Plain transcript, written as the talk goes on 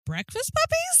Breakfast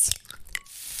puppies?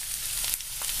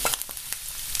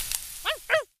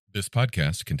 This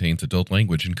podcast contains adult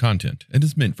language and content and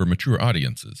is meant for mature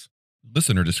audiences.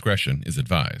 Listener discretion is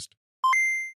advised.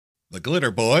 The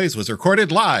Glitter Boys was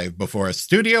recorded live before a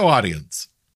studio audience.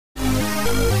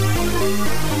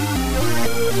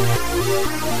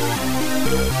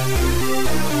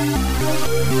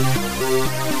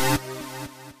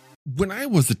 When I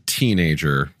was a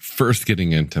teenager, first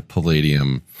getting into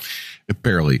Palladium,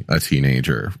 barely a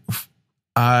teenager,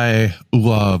 I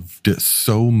loved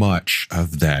so much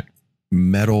of that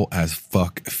metal as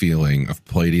fuck feeling of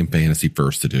Palladium Fantasy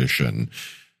First Edition.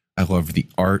 I loved the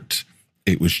art.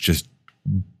 It was just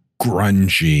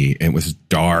grungy. It was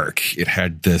dark. It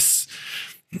had this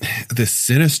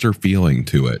sinister feeling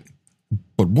to it.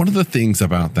 But one of the things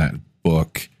about that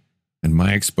book and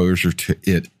my exposure to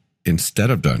it instead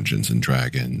of Dungeons and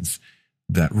Dragons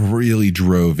that really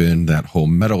drove in that whole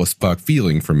metal as fuck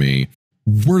feeling for me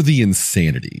were the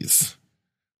Insanities.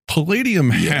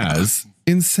 Palladium has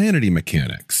insanity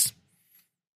mechanics.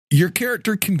 Your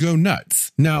character can go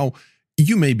nuts. Now,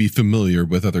 you may be familiar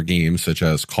with other games such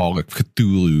as Call of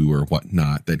Cthulhu or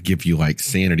whatnot that give you like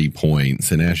sanity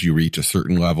points. And as you reach a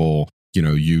certain level,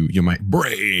 you might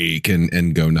break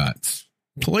and go nuts.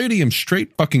 Palladium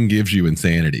straight fucking gives you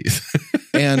insanities.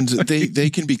 And they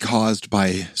can be caused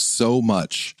by so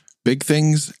much, big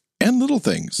things and little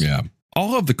things. Yeah.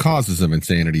 All of the causes of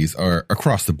insanities are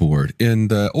across the board. In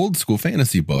the old school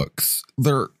fantasy books,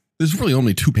 there's really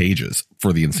only 2 pages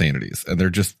for the insanities. And they're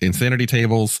just insanity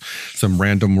tables, some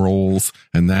random rolls,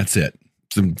 and that's it.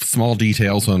 Some small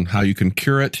details on how you can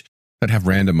cure it that have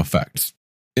random effects.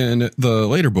 In the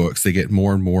later books, they get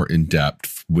more and more in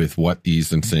depth with what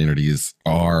these insanities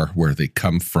are, where they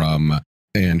come from,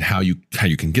 and how you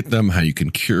can get them, how you can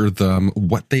cure them,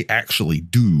 what they actually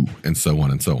do, and so on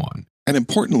and so on. And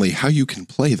importantly, how you can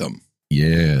play them.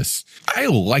 Yes. I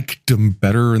liked them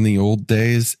better in the old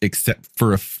days, except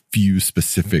for a few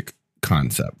specific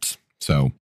concepts.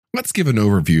 So let's give an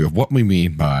overview of what we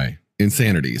mean by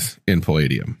insanities in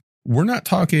Palladium. We're not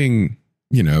talking,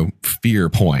 fear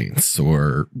points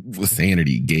or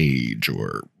sanity gauge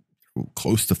or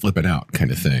close to flipping out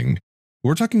kind of thing.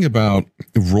 We're talking about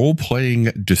role-playing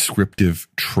descriptive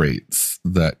traits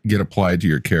that get applied to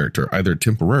your character, either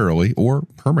temporarily or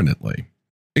permanently.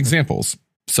 Examples,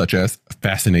 such as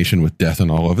fascination with death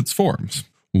in all of its forms,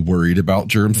 worried about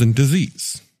germs and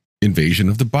disease, invasion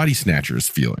of the body snatchers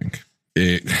feeling,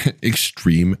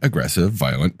 extreme aggressive,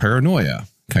 violent paranoia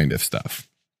kind of stuff.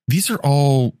 These are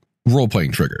all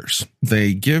role-playing triggers.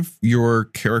 They give your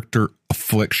character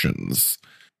afflictions.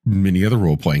 Many other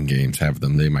role-playing games have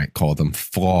them. They might call them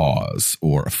flaws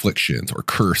or afflictions or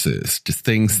curses, just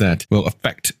things that will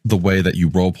affect the way that you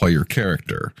role-play your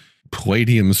character.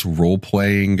 Palladium's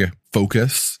role-playing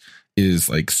focus is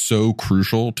like so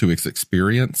crucial to its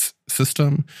experience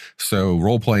system. So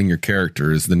role-playing your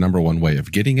character is the number one way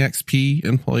of getting XP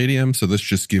in Palladium. So this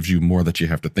just gives you more that you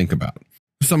have to think about.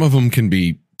 Some of them can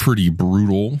be pretty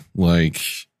brutal, like,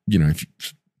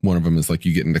 if one of them is like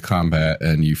you get into combat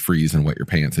and you freeze and wet your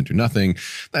pants and do nothing.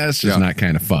 That's just not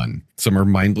kind of fun. Some are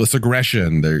mindless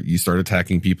aggression. You start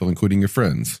attacking people, including your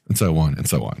friends, and so on and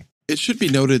so on. It should be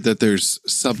noted that there's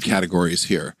subcategories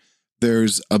here.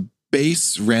 There's a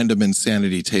base random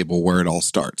insanity table where it all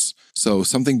starts. So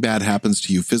something bad happens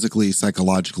to you physically,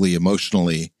 psychologically,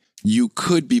 emotionally, you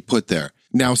could be put there.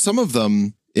 Now, some of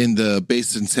them in the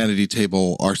base insanity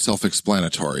table are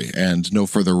self-explanatory and no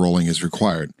further rolling is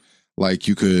required. Like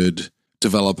you could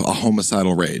develop a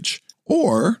homicidal rage,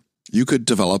 or you could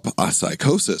develop a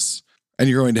psychosis, and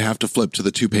you're going to have to flip to the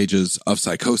 2 pages of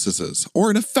psychoses, or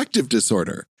an affective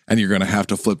disorder, and you're going to have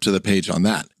to flip to the page on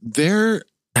that. There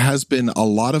has been a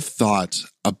lot of thought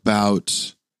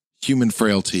about human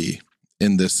frailty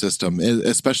in this system,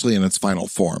 especially in its final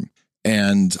form.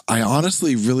 And I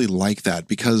honestly really like that,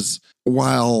 because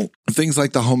while things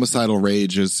like the homicidal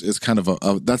rage is kind of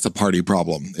that's a party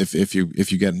problem. If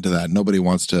you get into that, nobody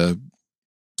wants to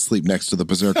sleep next to the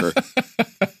berserker.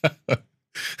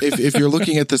 If you're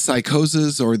looking at the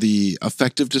psychoses or the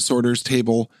affective disorders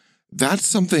table, that's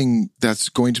something that's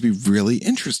going to be really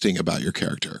interesting about your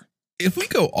character. If we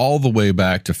go all the way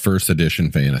back to first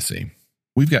edition fantasy,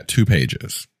 we've got 2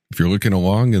 pages. If you're looking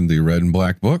along in the red and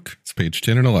black book, it's page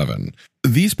 10 and 11.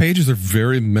 These pages are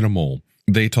very minimal.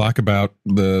 They talk about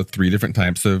the 3 different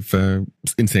types of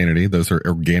insanity. Those are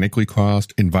organically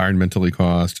caused, environmentally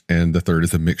caused, and the third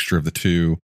is a mixture of the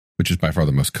 2, which is by far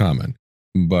the most common.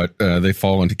 But they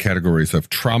fall into categories of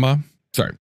trauma.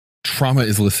 Trauma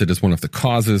is listed as one of the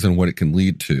causes and what it can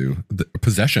lead to. The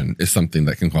possession is something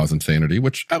that can cause insanity,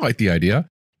 which I like the idea.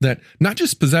 that not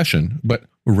just possession, but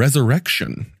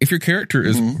resurrection. If your character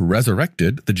is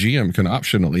resurrected, the GM can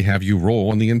optionally have you roll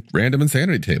on the random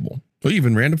insanity table or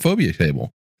even random phobia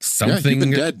table. Something, you've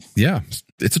been dead. Yeah,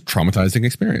 it's a traumatizing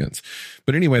experience.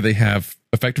 But anyway, they have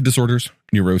affective disorders,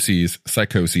 neuroses,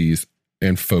 psychoses,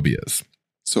 and phobias.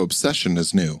 So obsession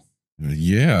is new.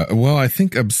 Yeah, well, I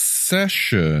think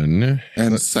obsession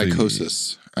and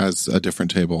psychosis as a different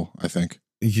table, I think.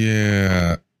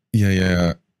 Yeah.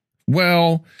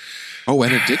 Well,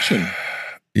 and addiction.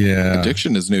 Yeah,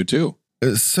 addiction is new too.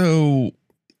 So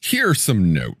here are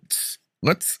some notes.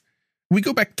 We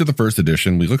go back to the first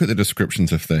edition. We look at the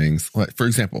descriptions of things. Like, for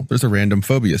example, there's a random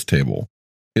phobias table.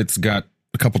 It's got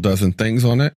a couple dozen things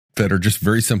on it that are just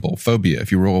very simple. Phobia.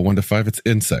 If you roll a 1 to 5, it's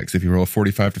insects. If you roll a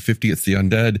 45 to 50, it's the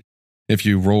undead. If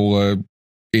you roll a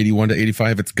 81 to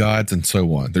 85, it's gods, and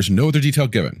so on. There's no other detail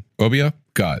given. Phobia,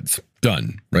 gods.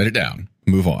 Done. Write it down.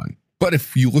 Move on. But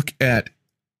if you look at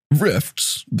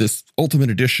Rifts, this Ultimate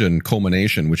Edition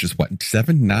culmination, which is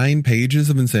 9 pages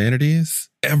of Insanities?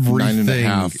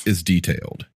 Everything is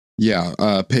detailed. Yeah.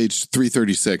 Page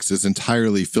 336 is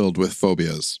entirely filled with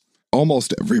phobias.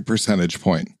 Almost every percentage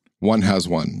point. 1 has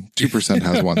one, 2%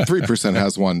 has one, 3%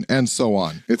 has one, and so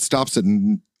on. It stops at,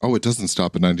 it doesn't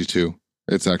stop at 92.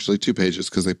 It's actually 2 pages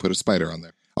because they put a spider on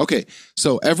there. Okay.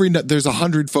 So there's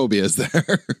 100 phobias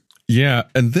there. Yeah.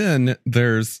 And then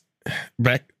there's,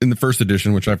 back in the first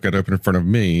edition, which I've got open in front of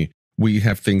me, we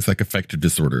have things like affective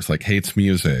disorders, like hates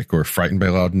music or frightened by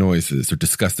loud noises or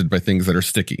disgusted by things that are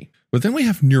sticky. But then we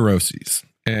have neuroses.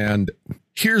 And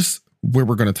here's where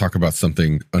we're going to talk about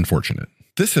something unfortunate.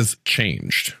 This has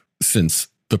changed since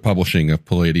the publishing of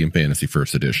Palladium Fantasy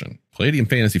First Edition. Palladium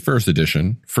Fantasy First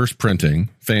Edition, first printing,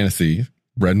 fantasy,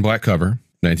 red and black cover,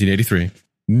 1983.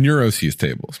 Neuroses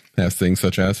tables has things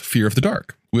such as fear of the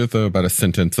dark, with about a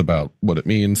sentence about what it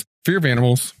means. Fear of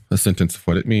animals, a sentence of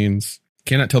what it means.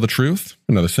 Cannot tell the truth,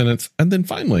 another sentence. And then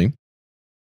finally,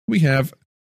 we have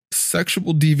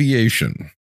sexual deviation.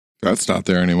 That's not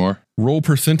there anymore. Roll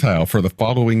percentile for the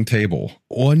following table.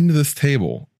 On this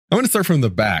table, I'm going to start from the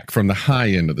back, from the high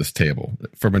end of this table.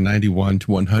 From a 91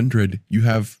 to 100, you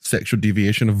have sexual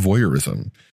deviation of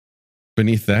voyeurism.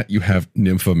 Beneath that, you have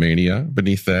nymphomania.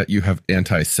 Beneath that, you have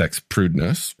anti-sex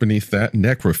prudeness. Beneath that,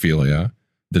 necrophilia,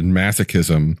 then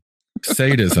masochism,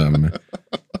 sadism,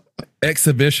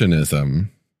 exhibitionism.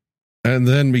 And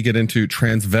then we get into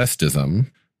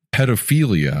transvestism,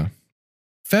 pedophilia,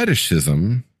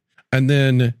 fetishism, and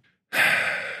then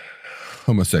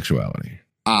homosexuality.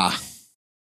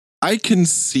 I can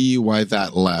see why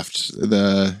that left.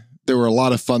 There were a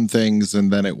lot of fun things,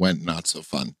 and then it went not so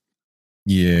fun.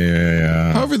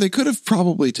 Yeah. However, they could have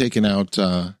probably taken out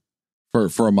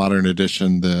for a modern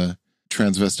edition the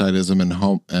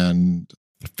transvestitism and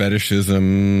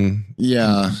fetishism.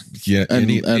 Yeah.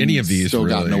 Any of these still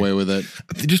really gotten away with it.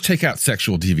 Just take out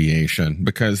sexual deviation,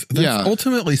 because that's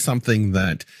ultimately something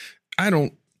that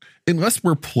unless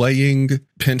we're playing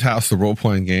Penthouse, the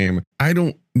role-playing game, I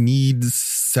don't need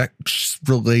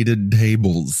sex-related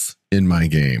tables in my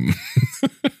game.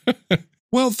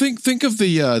 Well, think of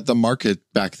the market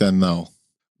back then, though.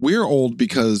 We're old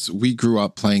because we grew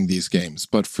up playing these games,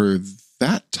 but for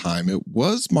that time, it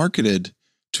was marketed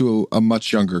to a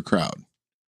much younger crowd.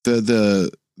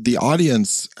 The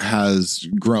audience has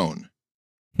grown.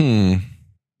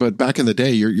 But back in the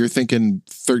day, you're thinking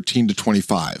 13 to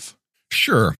 25.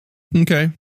 Sure.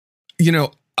 Okay.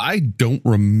 I don't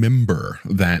remember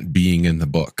that being in the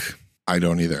book. I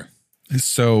don't either.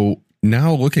 So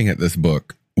now looking at this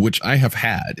book, which I have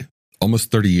had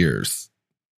almost 30 years.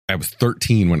 I was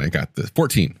 14 when I got this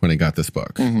book.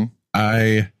 Mm-hmm.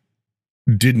 I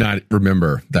did not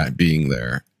remember that being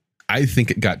there. I think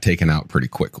it got taken out pretty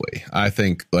quickly. I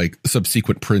think like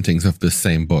subsequent printings of this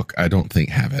same book, I don't think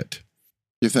have it.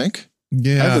 You think?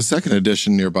 Yeah. I have the second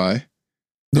edition nearby.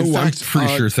 No, I'm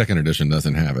pretty sure second edition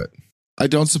doesn't have it. I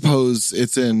don't suppose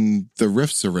it's in the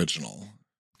Rifts original.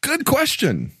 Good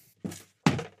question.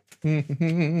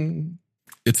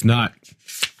 It's not.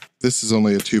 This is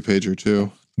only a 2-pager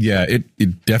too. Yeah,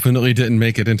 it definitely didn't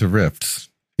make it into Rifts.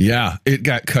 Yeah, it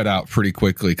got cut out pretty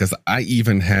quickly because I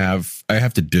have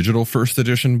the digital first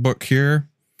edition book here,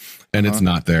 and it's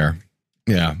not there.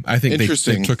 Yeah, I think they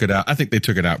took it out. I think they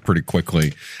took it out pretty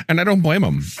quickly, and I don't blame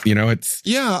them.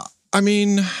 Yeah. I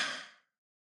mean,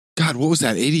 God, what was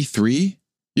that? 83?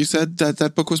 You said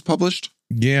that book was published?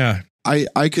 Yeah,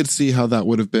 I could see how that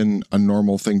would have been a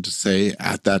normal thing to say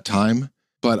at that time,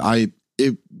 but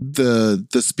the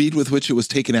speed with which it was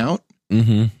taken out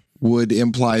would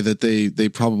imply that they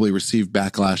probably received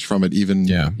backlash from it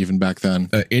even back then.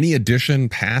 Any edition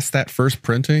past that first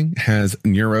printing has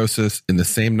neurosis in the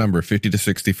same number, 50 to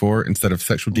 64, instead of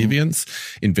sexual deviance,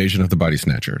 invasion of the body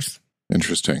snatchers.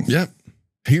 Interesting. Yep.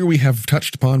 Here we have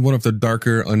touched upon one of the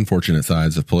darker, unfortunate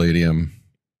sides of Palladium,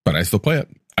 but I still play it.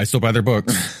 I still buy their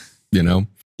books, you know?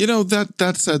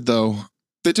 That said, though,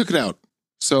 they took it out.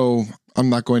 So I'm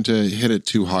not going to hit it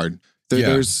too hard.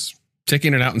 There's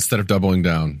taking it out instead of doubling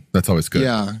down. That's always good.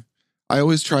 Yeah. I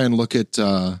always try and look at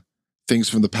things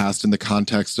from the past in the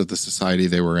context of the society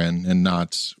they were in and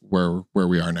not where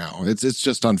we are now. It's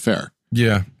just unfair.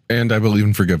 Yeah. And I believe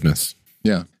in forgiveness.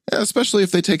 Yeah. Especially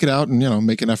if they take it out and,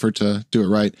 make an effort to do it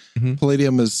right. Mm-hmm.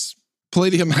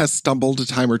 Palladium has stumbled a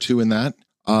time or two in that.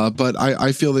 But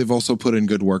I feel they've also put in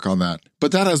good work on that.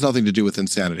 But that has nothing to do with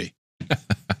Insanity.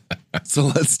 So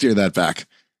let's steer that back.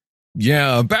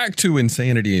 Yeah, back to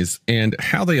Insanities and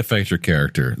how they affect your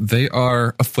character. They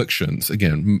are afflictions.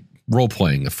 Again,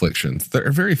 role-playing afflictions. There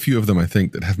are very few of them, I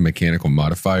think, that have mechanical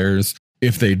modifiers.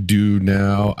 If they do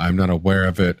now, I'm not aware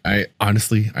of it. I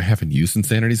haven't used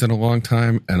Insanities in a long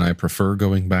time, and I prefer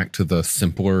going back to the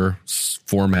simpler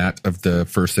format of the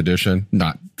first edition.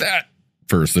 Not that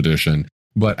first edition,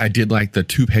 but I did like the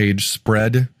 2-page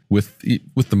spread with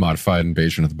the modified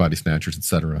invasion of the body snatchers,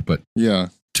 etc. But yeah,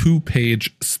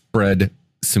 2-page spread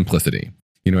simplicity.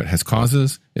 It has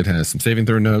causes, it has some saving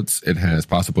throw notes, it has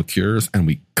possible cures, and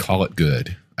we call it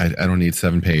good. I don't need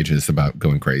 7 pages about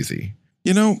going crazy.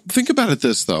 Think about it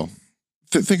this, though.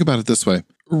 Think about it this way.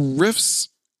 Rifts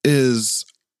is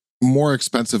more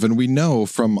expensive, and we know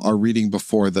from our reading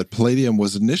before that Palladium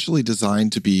was initially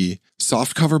designed to be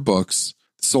softcover books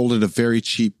sold at a very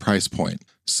cheap price point.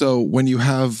 So when you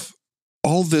have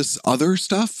all this other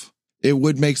stuff, it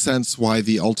would make sense why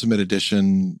the Ultimate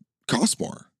Edition costs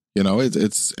more.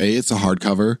 It's A, it's a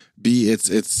hardcover. B,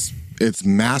 it's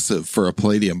massive for a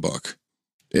Palladium book.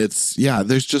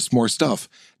 There's just more stuff.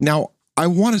 Now, I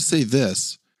want to say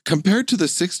this, compared to the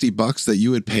 $60 that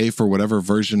you would pay for whatever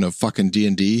version of fucking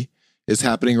D&D is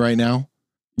happening right now,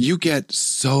 you get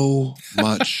so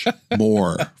much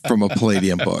more from a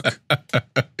Palladium book.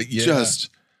 Yeah. Just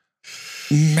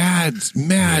mad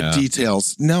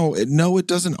details. No, it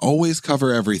doesn't always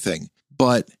cover everything,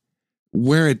 but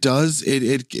where it does,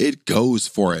 it goes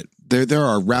for it. There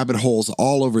are rabbit holes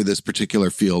all over this particular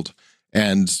field,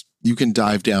 and you can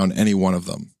dive down any one of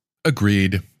them.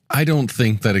 Agreed. I don't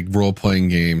think that a role-playing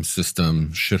game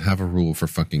system should have a rule for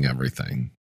fucking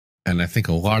everything. And I think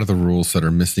a lot of the rules that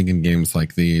are missing in games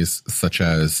like these, such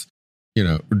as,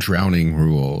 drowning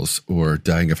rules or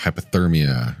dying of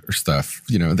hypothermia or stuff,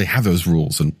 they have those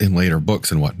rules in later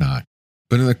books and whatnot.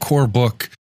 But in the core book,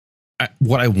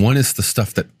 what I want is the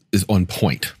stuff that is on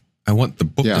point. I want the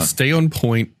book to stay on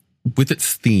point with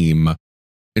its theme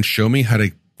and show me how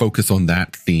to focus on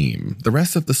that theme. The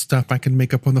rest of the stuff I can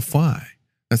make up on the fly.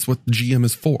 That's what the GM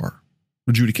is for.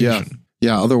 Adjudication.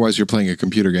 Yeah, otherwise you're playing a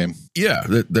computer game. Yeah,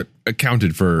 that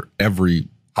accounted for every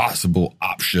possible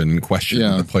option question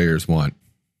that the players want.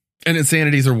 And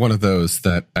Insanities are one of those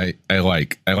that I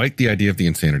like. I like the idea of the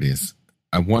Insanities.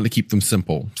 I want to keep them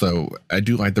simple. So I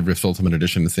do like the Rift Ultimate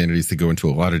Edition Insanities to go into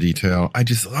a lot of detail. A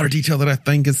lot of detail that I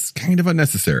think is kind of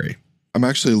unnecessary. I'm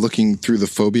actually looking through the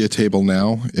phobia table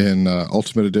now in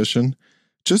Ultimate Edition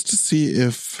just to see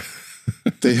if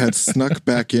they had snuck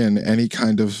back in any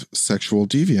kind of sexual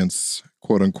deviance,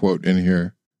 quote unquote, in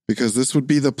here, because this would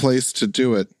be the place to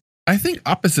do it. I think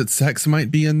opposite sex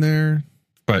might be in there,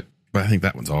 but I think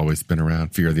that one's always been around.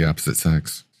 Fear of the opposite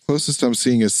sex. Closest I'm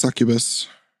seeing is succubus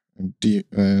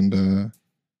and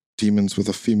demons with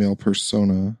a female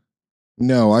persona.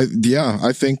 No, I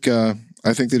think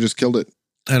they just killed it.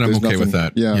 And I'm okay with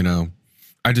that. Yeah.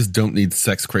 I just don't need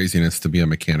sex craziness to be a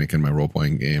mechanic in my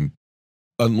role-playing game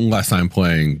unless I'm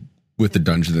playing with the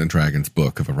Dungeons and Dragons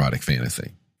book of erotic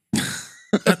fantasy.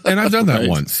 And I've done that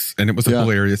once, and it was a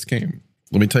hilarious game.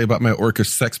 Let me tell you about my orcish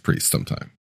sex priest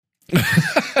sometime.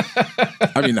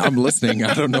 I mean, I'm listening.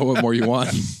 I don't know what more you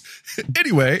want.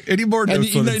 Anyway, any more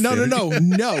notes on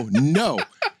No.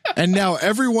 And now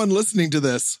everyone listening to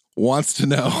this wants to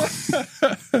know.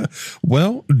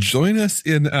 Well, join us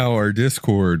in our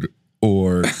Discord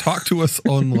or talk to us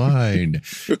online,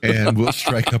 and we'll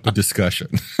strike up a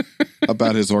discussion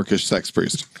about his orcish sex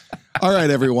priest. All right,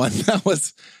 everyone. That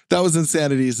was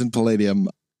Insanities in Palladium.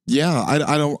 Yeah,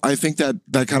 I think that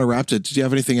kind of wrapped it. Did you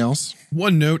have anything else?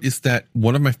 One note is that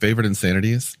one of my favorite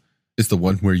Insanities is the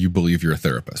one where you believe you're a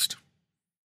therapist,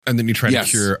 and then you try to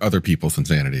cure other people's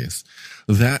insanities.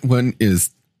 That one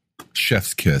is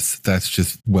chef's kiss. That's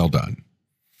just well done.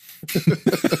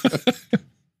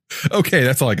 Okay,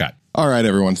 that's all I got. All right,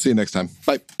 everyone. See you next time.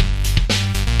 Bye.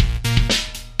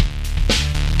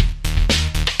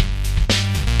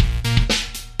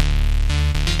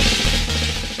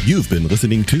 You've been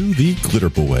listening to The Glitter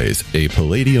Boys, a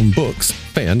Palladium Books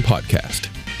fan podcast.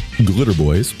 Glitter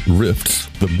Boys, Rifts,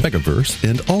 the Megaverse,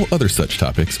 and all other such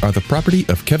topics are the property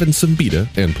of Kevin Simbita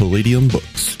and Palladium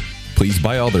Books. Please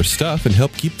buy all their stuff and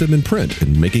help keep them in print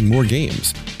and making more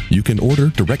games. You can order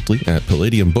directly at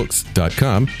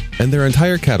palladiumbooks.com, and their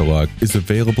entire catalog is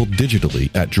available digitally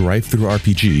at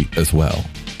DriveThruRPG as well.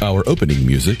 Our opening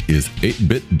music is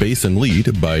 8-Bit Bass and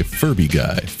Lead by Furby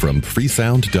Guy from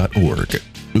freesound.org.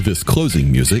 This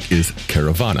closing music is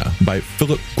Caravana by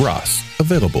Philip Gross,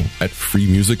 available at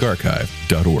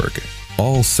freemusicarchive.org.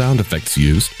 All sound effects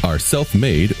used are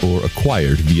self-made or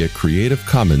acquired via Creative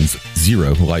Commons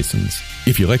 0 license.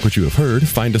 If you like what you have heard,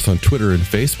 find us on Twitter and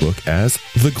Facebook as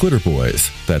The Glitter Boys.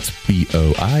 That's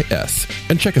BOIS.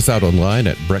 And check us out online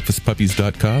at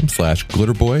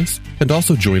breakfastpuppies.com/glitterboys. And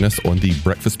also join us on the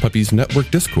Breakfast Puppies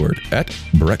Network Discord at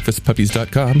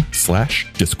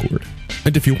breakfastpuppies.com/discord.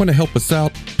 And if you want to help us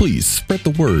out, please spread the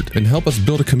word and help us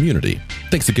build a community.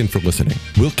 Thanks again for listening.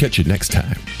 We'll catch you next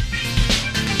time.